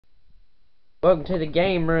Welcome to the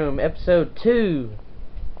game room, episode 2.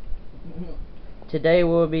 Today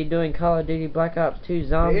we'll be doing Call of Duty Black Ops 2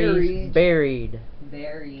 Zombies Buried.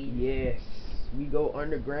 Yes, we go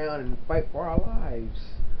underground and fight for our lives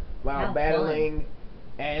while battling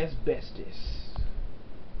asbestos.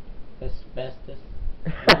 Asbestos.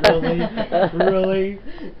 Really? Really?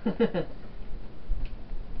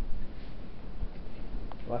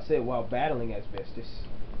 Well, I said while battling asbestos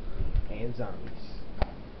and zombies.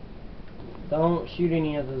 Don't shoot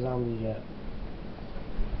any of the zombies yet.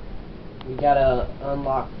 We gotta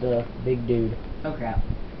unlock the big dude. Oh crap.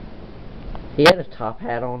 He had a top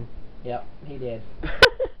hat on. Yep, he did.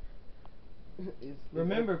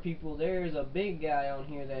 Remember, people, there's a big guy on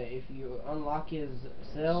here that if you unlock his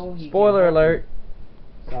cell, he Spoiler can alert.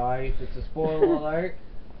 Sorry if it's a spoiler alert.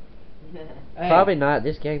 Hey, Probably not.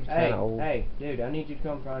 This game's kind of old. Hey, dude, I need you to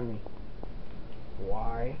come find me.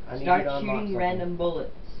 Why? I need Start you to unlock shooting something. random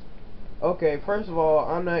bullets. Okay, first of all,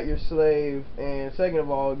 I'm not your slave, and second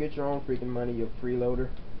of all, get your own freaking money, you freeloader.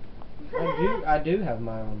 I do have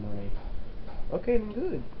my own money. Okay, then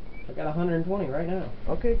good. I got 120 right now.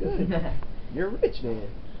 Okay, good. You're rich then.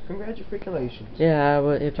 Congratulations. Yeah,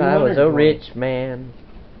 if I was a 220. rich man.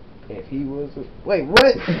 If he was a... Wait,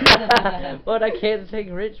 what? But I can't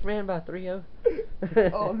sing Rich Man by 3-0.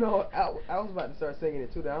 Oh no, I was about to start singing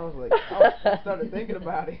it too. Then I was like, I started thinking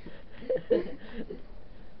about it.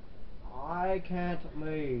 I can't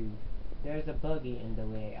move. There's a buggy in the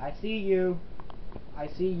way. I see you. I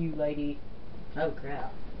see you, lady. Oh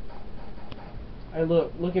crap. Hey,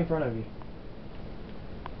 look in front of you.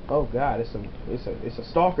 Oh God, it's a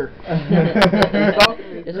stalker.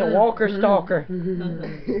 It's a walker stalker.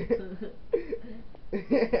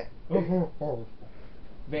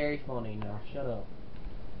 Very funny. Now shut up.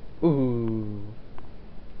 Ooh.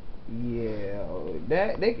 Yeah,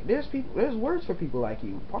 there's words for people like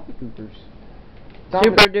you, party poopers.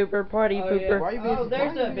 Super duper party Oh, pooper. yeah. Why you being- Oh, why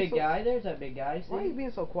there's you that being big so- guy. There's that big guy. Why are you See?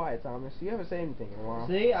 being so quiet, Thomas? You haven't said anything in a while.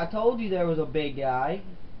 See, I told you there was a big guy.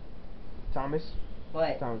 Thomas,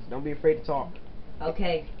 What? Thomas, don't be afraid to talk.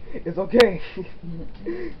 Okay. It's okay.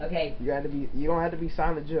 Okay. You don't have to be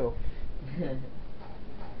Silent Joe.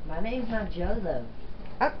 My name's not Joe though.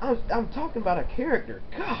 I'm talking about a character.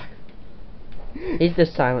 God. He's the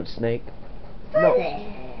silent snake.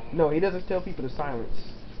 No, he doesn't tell people to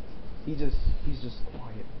silence. He's just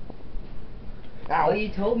quiet. Ow. Well,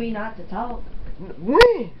 you told me not to talk.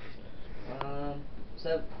 When?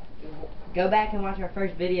 So go back and watch our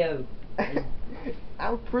first video.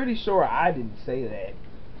 I'm pretty sure I didn't say that.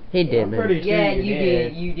 He did, I'm man. pretty sure Yeah, you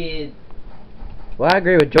did. You did. Well, I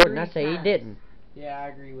agree with Jordan. I 3 say he times. didn't. Yeah, I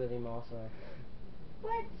agree with him also.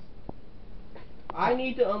 What? I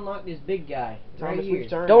need to unlock this big guy right Thomas, here. we've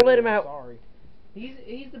turned. Don't let him I'm out. Sorry.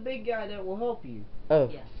 He's the big guy that will help you. Oh.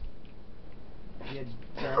 Yeah. You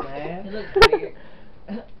dumbass. He looks bigger.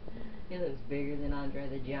 He looks bigger than Andre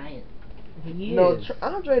the Giant. He No, is.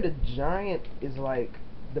 Andre the Giant is like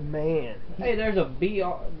the man. Hey, there's a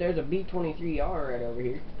B-23R right over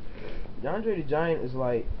here. Andre the Giant is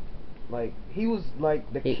like he was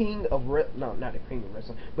like the king of no, not the king of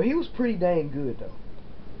wrestling, but he was pretty dang good though.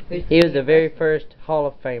 He was the very first Hall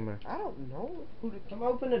of Famer. I don't know who the Come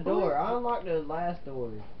open the door. I unlocked the last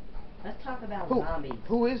door. Let's talk about who, zombies.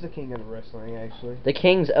 who is the king of the wrestling actually. The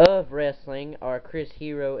kings of wrestling are Chris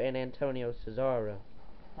Hero and Antonio Cesaro.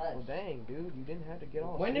 Hush. Well, dang, dude, you didn't have to get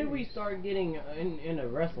all. When did we serious. start getting into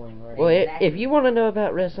wrestling? Right? Well, Exactly. if you want to know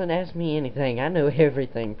about wrestling, ask me anything. I know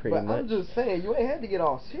everything pretty But much. I'm just saying, you ain't had to get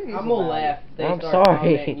all serious. I'm gonna about laugh. it. If they I'm start sorry.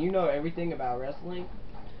 commenting, you know everything about wrestling.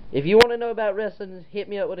 If you want to know about wrestling, hit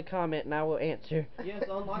me up with a comment and I will answer. Yes,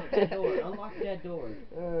 unlock that door. Unlock that door.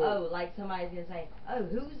 Oh, like somebody's gonna say, oh,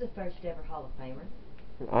 who was the first ever Hall of Famer?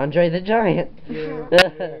 Andre the Giant.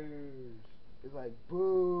 It's like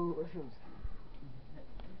boo.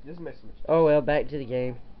 Just messing with you. Oh well, back to the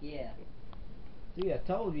game. Yeah. See, I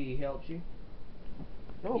told you he helps you.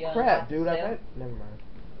 No Yeah, crap, not dude. sell. Never mind.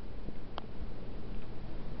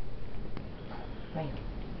 Bam.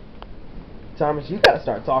 Thomas, you gotta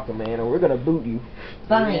start talking, man, or we're gonna boot you.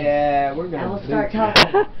 Fine. Yeah, we're gonna. I will boot start you.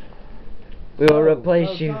 talking. We will So,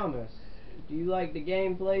 replace you. Thomas, do you like the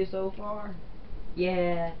gameplay so far?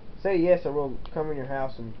 Yeah. Say yes, or we'll come in your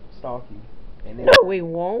house and stalk you. And then No, we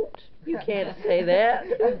won't. You can't say that.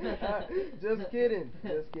 Just kidding.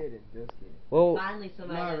 Just kidding. Just kidding. Well, Finally,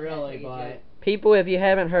 somebody. Not knows how to really, take a but joke. people, if you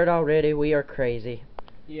haven't heard already, we are crazy.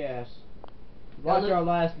 yes. Now Watch look- our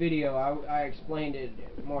last video. I explained it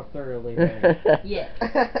more thoroughly there. Yeah.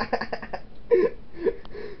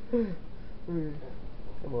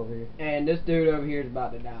 Come over here. And this dude over here is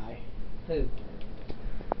about to die. Who?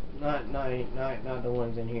 Not the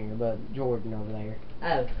ones in here, but Jordan over there.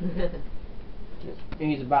 Oh.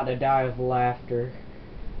 He's about to die of laughter.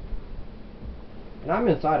 And I'm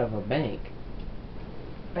inside of a bank.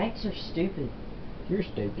 Banks are stupid. You're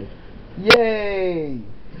stupid. Yay!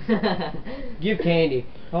 Give candy.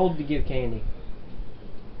 Hold to give candy.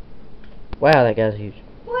 Wow, that guy's huge.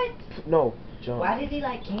 What? No, John. Why did he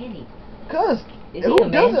like candy? Cause Is he who a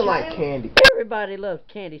man doesn't like child? candy? Everybody loves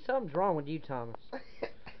candy. Something's wrong with you, Thomas.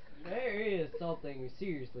 There is something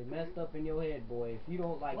seriously messed up in your head, boy, if you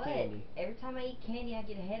don't like What? candy. Every time I eat candy, I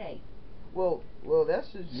get a headache. Well, that's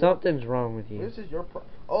just Something's wrong with you. This is your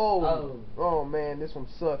oh man, this one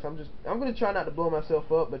sucks. I'm gonna try not to blow myself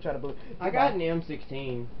up, but try to blow. I got an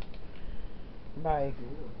M16. Bye.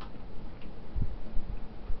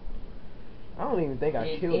 I don't even think I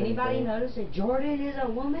Did killed anybody anything. notice that Jordan is a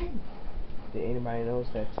woman? Did anybody notice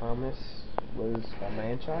that Thomas was a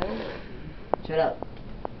man-child? Shut up.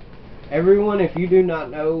 Everyone, if you do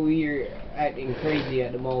not know, we are acting crazy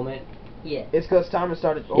at the moment. Yeah. It's because Thomas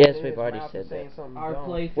started. Yes, opening we've his already mouth said and saying that. something Our dumb.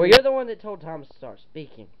 playthrough. Well, you're the one that told Thomas to start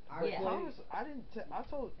speaking. Our Yeah. play- Thomas, I didn't. I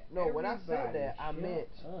told no. When I said Everybody, that, I shut meant.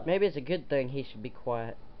 up. Maybe it's a good thing he should be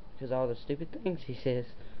quiet. Because all the stupid things he says.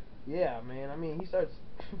 Yeah, man. I mean, he starts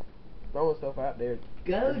throwing stuff out there.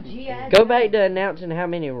 Go G.I. Go back to announcing how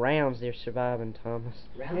many rounds they're surviving, Thomas.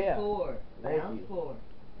 Round Yeah. 4. Thank Round you. 4.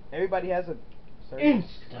 Everybody has a certain.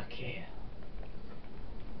 Insta-kill.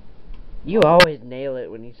 You always nail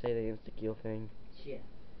it when you say the insta-kill thing. Shit.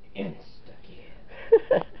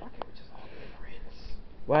 Insta-kill. Why can't we just all be friends?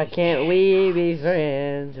 Why can't we be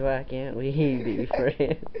friends? Why can't we be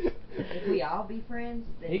friends? If we all be friends,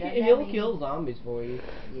 then doesn't that He'll mean- kill zombies for you.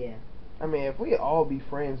 Yeah. I mean, if we all be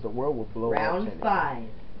friends, the world will blow up. Round Kenny. 5.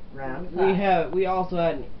 Round 5. We also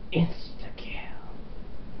had an insta-kill.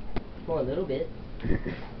 For a little bit.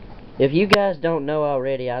 If you guys don't know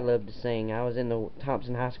already, I love to sing. I was in the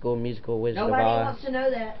Thompson High School musical Wizard Nobody of Oz. wants to know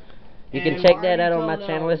that. You can And check why that are out you on my telling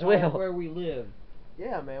channel us as well. where we live?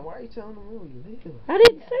 Yeah, man. Why are you telling them where we live? I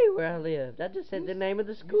didn't say where I lived. I just said the name of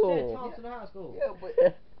the You said school. Thompson High School. Yeah,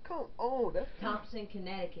 but come on. That's Thompson,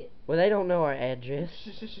 Connecticut. Well, they don't know our address.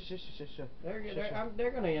 Shh.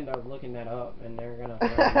 They're gonna end up looking that up, and they're gonna.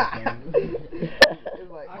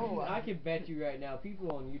 It's like, I can bet you right now,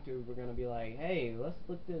 people on YouTube are gonna be like, "Hey, let's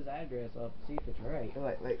look this address up, see if it's right."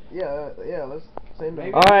 yeah. Let's send them.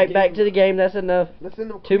 Maybe- All right, back to the game. That's enough. Let's send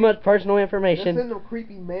them. Too much personal Let's information. send them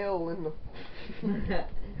creepy mail in the.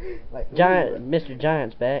 Like Giant, ooh, Mr.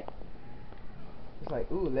 Giant's back. It's like,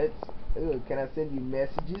 can I send you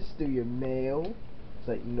messages through your mail? It's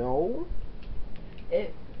like, no.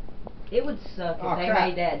 It would suck if Oh, they crap.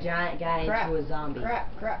 made that giant guy Crap. into a zombie. Crap.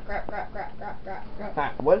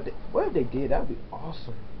 What if they did? That would be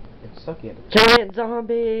awesome. And sucky at the Giant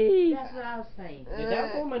zombie. That's what I was saying. Did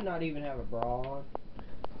that woman not even have a bra on?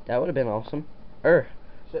 That would have been awesome. Shush.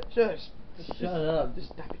 Shut up. Just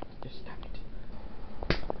stop it. Just stop it.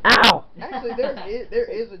 Ow! Actually, there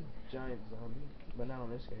is a giant zombie, but not on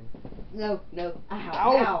this game. No. Ow.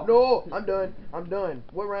 Ow! No! I'm done.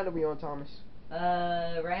 What round are we on, Thomas?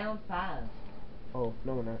 Round 5. Oh,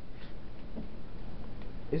 no, we're not.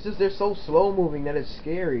 It's just they're so slow moving that it's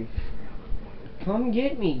scary. Come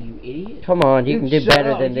get me, you idiot. Come on, you can do shut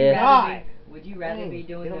better up. than Would you this. rather- Would you rather be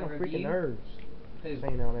doing Get a on my freaking review? nerves. Who?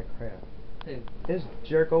 Saying all that crap. Who? This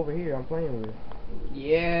jerk over here I'm playing with.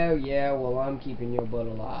 Yeah, well, I'm keeping your butt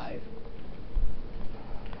alive.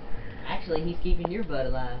 Actually, he's keeping your butt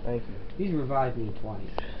alive Thank you. He's revived me twice.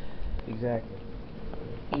 Exactly.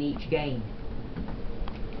 in each game.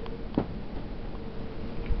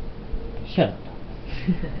 Shut up.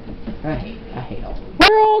 I hate all of you.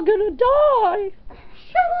 We're all gonna die.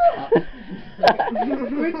 Shut up!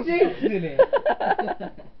 We're jinxing it.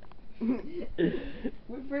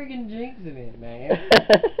 We're freaking jinxing it, man.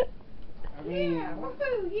 I mean, yeah.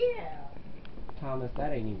 Thomas,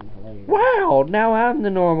 that ain't even hilarious. Wow, now I'm the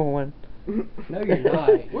normal one. No, you're not.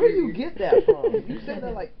 Where do you get that from? You said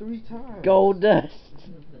that like 3 times. Gold dust.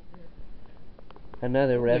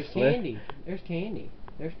 Another There's wrestler. candy. There's candy.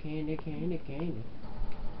 There's candy.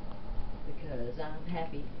 Because I'm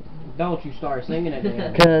happy. Don't you start singing it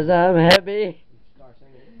then. Cause I'm happy. Start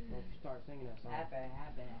singing it. Don't you start singing that song. Happy.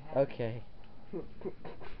 Okay.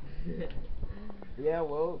 Yeah,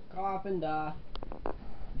 well, Cough and die.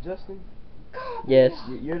 Justin, Yes.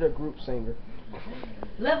 you're the group singer.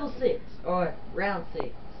 Level 6 or round 6.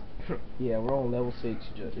 Yeah, we're on level 6,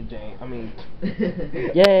 James. I mean,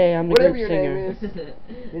 Yay, I'm the whatever group your singer. name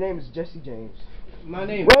is. Your name is Jesse James. My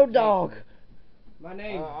name. Road Dog. My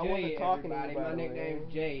name's I Jay. wasn't talking to you, Everybody. by My the way.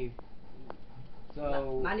 nickname's Jay.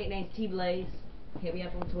 So My nickname's T-Blaze. Hit me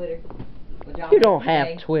up on Twitter. Would y'all You make don't it have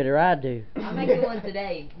today? Twitter, I do. I'll make you one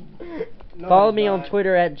today. No, Follow it's me on not.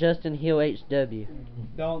 Twitter at JustinHillHW.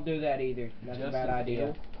 Don't do that either. That's a bad Justin idea.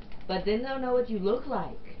 Hill? But then they'll know what you look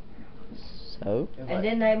like. So? And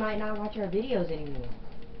then they might not watch our videos anymore.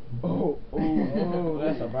 Oh, Oh,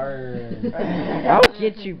 that's a burn. I'll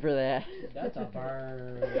get you for that. That's a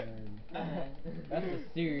burn. That's a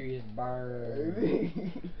serious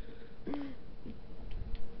burn.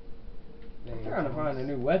 I'm trying to find a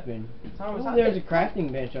new weapon. Thomas, Oh, there's a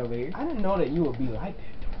crafting bench over here. I didn't know that you would be like that.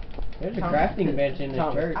 There's a Thomas- crafting bench in the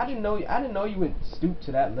Thomas, church. I didn't know you would stoop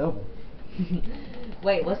to that level.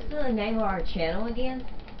 Wait, what's the name of our channel again?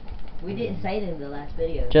 We didn't say it in the last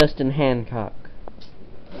video. Justin Hancock.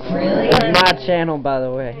 Really? That's my channel, by the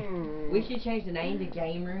way. We should change the name to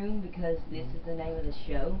Game Room because this is the name of the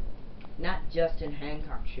show, not Justin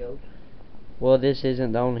Hancock Show. Well, this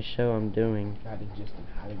isn't the only show I'm doing. That is Justin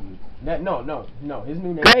Hollywood. No. His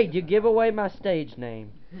new name. Great, you give away my stage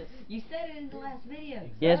name. You said it in the last video.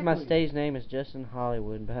 Yes, my Exactly. stage name is Justin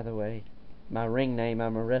Hollywood, by the way. My ring name,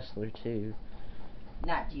 I'm a wrestler too.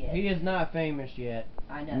 Not yet. He is not famous yet.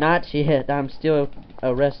 I know. Not yet, I'm still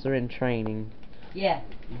a wrestler in training. Yeah.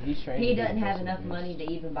 He's trying He to get doesn't have wrestling enough views. money to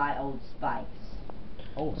even buy Old Spice.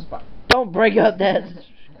 Oh, spot. Don't bring up that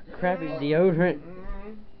crappy deodorant.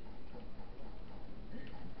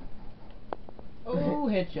 Oh,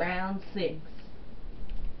 headshot. Round 6.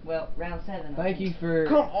 Well, round 7. I Thank think. you for.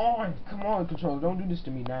 Come on, controller. Don't do this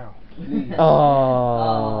to me now. Please.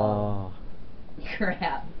 Oh.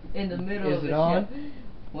 Crap. In the middle Is of it the on? show.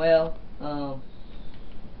 Well,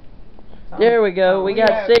 There we go, we we got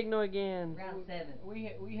have- signal again. round 7.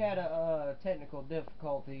 We had a technical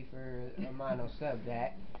difficulty for a minor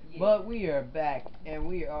subject, Yeah. but we are back and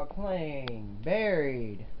we are playing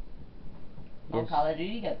Buried. On Yes. Call of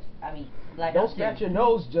Duty Ghosts. I mean, Black Don't Ops 2. scratch your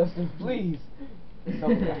nose, Justin, please.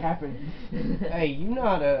 Something could happen. Hey, you know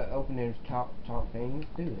how to open and talk things?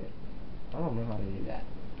 Do it. I don't know how to do that.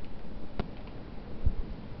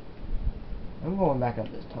 I'm going back up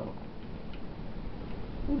this tunnel.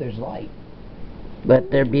 Ooh, there's light.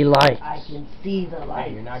 Let there be light. I can see the light.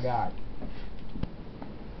 Hey, you're not God.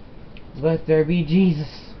 Let there be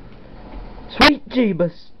Jesus. Sweet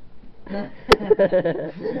Jeebus.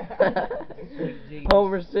 Jesus.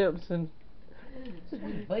 Homer Simpson.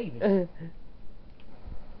 Baby.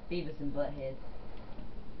 Beavis and Butthead.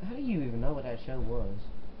 How do you even know what that show was?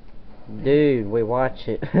 Dude, we watch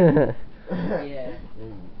it. Yeah.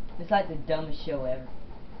 Dude, It's like the dumbest show ever.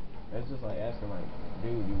 that's just like asking, like,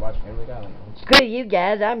 dude, you watch Family Guy? Like, oh, Screw you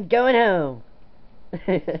guys, I'm going home.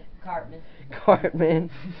 Cartman. Cartman.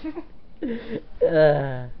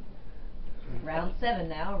 Round 7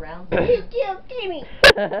 now. Round 7. You killed Timmy.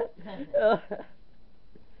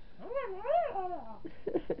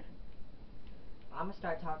 I'm gonna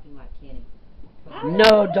start talking like Kenny.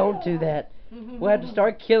 No, don't do that. We'll have to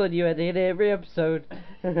start killing you at the end of every episode.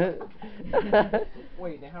 wait,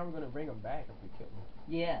 then how are we gonna bring him back if we kill him?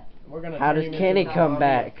 Yeah. We're gonna How turn does him Kenny into a come zombie,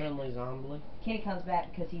 back? a friendly zombie. Kenny comes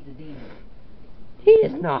back because he's a demon. He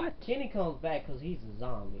is not. Kenny comes back because he's a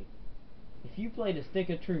zombie. If you play the Stick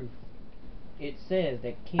of Truth, it says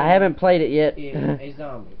that Kenny I haven't played it yet. is a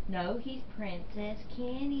zombie. No, he's Princess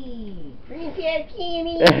Kenny. Princess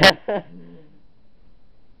Kenny.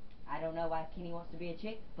 I don't know why Kenny wants to be a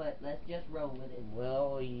chick, but let's just roll with it.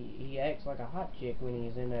 Well, he acts like a hot chick when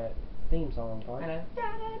he's in that theme song part. I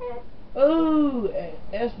know. Ooh,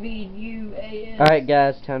 SVUAS. Alright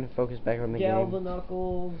guys, time to focus back on the Galva game.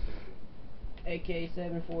 Knuckles,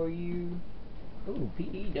 AK-74U. Ooh,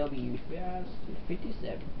 PDW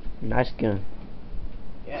 57. Nice gun.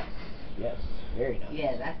 Yes, yes, very nice.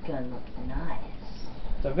 Yeah, that gun looks nice.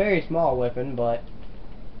 It's a very small weapon, but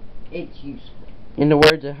It's useful. In the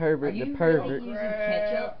words of Are Herbert you the really pervert using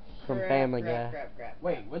ketchup? from Family Guy.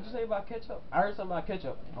 Wait, what'd you say about ketchup? I heard something about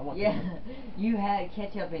ketchup. I want Yeah, ketchup. you had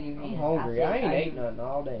ketchup in your I'm hand. hungry. I said, ain't are ate you- nothing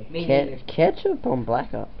all day. Me neither. Ketchup on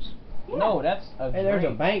Black Ops. No, that's a Hey, there's a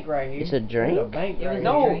drink. bank right here. It's a drink? There's a bank It right was here.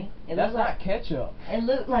 a No, drink. It that's looked not ketchup. It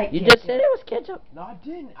looked like You ketchup. just said it was ketchup. No, I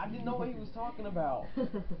didn't. I didn't know what he was talking about.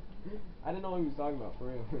 I didn't know what he was talking about, for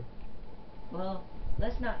real. Well,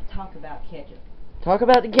 let's not talk about ketchup. Talk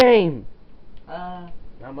about the game.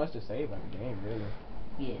 Not much to say about the game, really.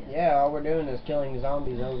 Yeah. Yeah, all we're doing is killing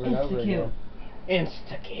zombies over and over Insta-kill. again.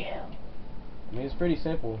 Insta-kill. I mean, it's pretty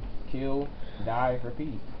simple. Kill, die,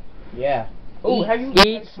 repeat. Yeah. Oh, have you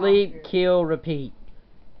Eat, sleep, kill, repeat.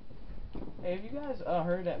 Hey, have you guys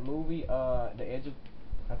heard that movie, The Edge of...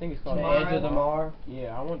 I think it's called The Tomorrow. Edge of the Mar.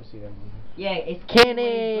 Yeah, I want to see that movie. Yeah, it's Kenny!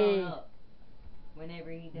 when he's grown up.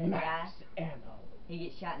 Whenever he does die, Max ammo. he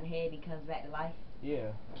gets shot in the head and he comes back to life.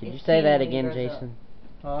 Yeah. Can you It's say Kenny that when he again, grows up. Jason?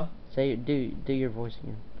 Huh? Say do your voice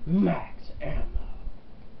again. Max ammo.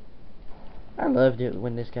 I loved it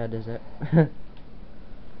when this guy does that.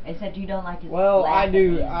 Except you don't like his Well, laugh I at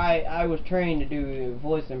do. the end. I was trained to do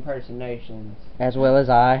voice impersonations. As well as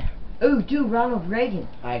I. Ooh, do Ronald Reagan.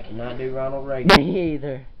 I cannot do Ronald Reagan. Me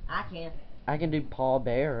either. I can. I can do Paul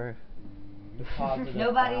Bearer. Deposit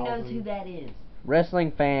Nobody knows 1,000. who that is.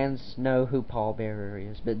 Wrestling fans know who Paul Bearer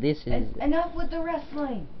is, but this is Enough with the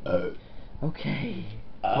wrestling. okay.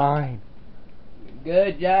 Fine.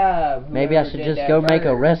 Good job. Maybe I whoever should did just that go make a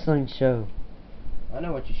bird. wrestling show. I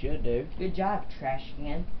know what you should do. Good job, trash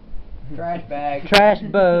can. Trash bag. Trash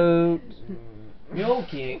boat. Mule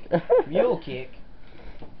kick. Mule kick.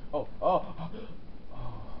 Oh.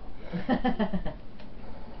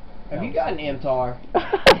 Have you got an MTAR?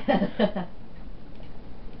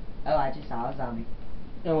 Oh, I just saw a zombie.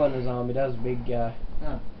 That wasn't a zombie. That was a big guy.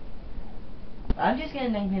 Oh. I'm just gonna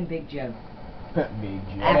name him Big Joe. Big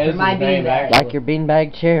Joe. After This is my his name, beanbag. actually. Like your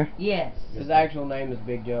beanbag chair. Yes. His actual name is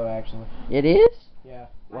Big Joe, actually. It is? Yeah.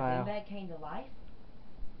 My Wow. beanbag came to life.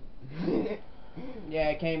 Yeah,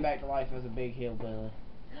 it came back to life as a big hillbilly.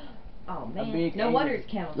 Oh big man. No angry- wonder it's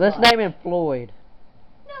camouflage. Let's name him Floyd.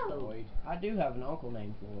 No. I do have an uncle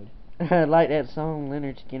named Floyd. Like that song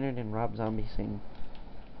Leonard Skinner and Rob Zombie sing.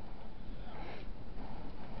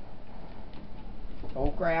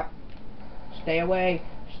 Oh crap. Stay away.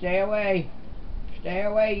 Stay away. Stay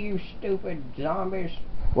away, you stupid zombies.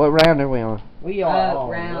 What round are we on? We are on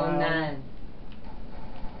Round 9.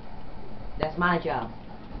 That's my job.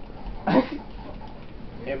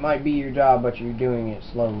 It might be your job, but you're doing it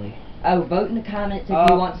slowly. Oh, vote in the comments if Uh,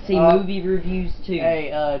 you want to see movie reviews too. Hey,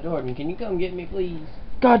 Jordan, can you come get me, please?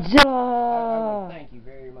 I Godzilla! would thank you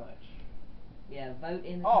very much. Yeah, vote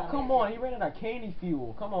in the Oh, comments. come on. He ran out of candy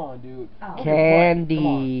fuel. Come on, dude. Oh.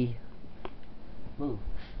 Candy. Move.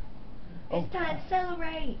 It's time to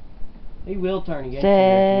celebrate. He will turn against you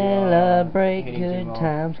if you, Celebrate hit him too good long.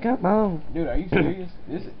 times. Come on. Dude, are you serious?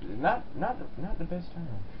 This is not the best time.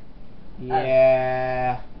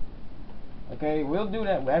 Yeah. Okay, we'll do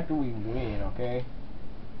that after we win, okay?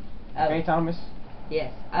 Oh, Okay, Thomas?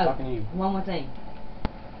 yes. Oh, Talking to you. one more thing.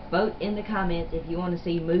 Vote in the comments if you want to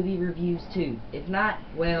see movie reviews too. If not,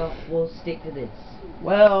 well, we'll stick to this.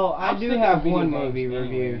 Well, I I'm do sick of have video one games movie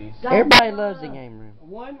review. anyways. Everybody loves the game room.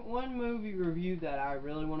 One movie review that I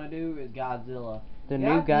really want to do is Godzilla. The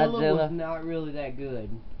new Godzilla. was not really that good.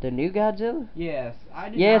 The new Godzilla? Yes, I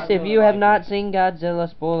did Yes, not if really you have like not it. seen Godzilla,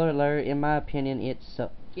 spoiler alert, in my opinion, it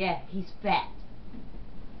sucks. Yeah, he's fat.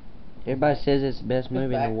 Everybody says it's the best movie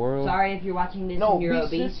in the fact. world. Sorry if you're watching this No, and be you're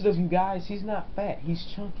obese. sensitive, you guys. He's not fat. He's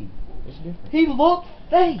chunky. It's different. He looked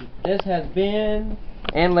fake. This has been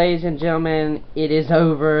And ladies and gentlemen, it is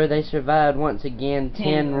over. They survived once again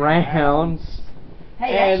 10 rounds.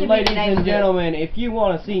 Hey, that and should be ladies the name and of it. gentlemen, if you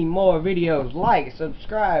want to see more videos, like,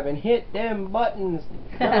 subscribe, and hit them buttons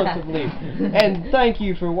relatively. And thank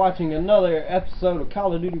you for watching another episode of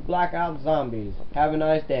Call of Duty Blackout Zombies. Have a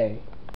nice day.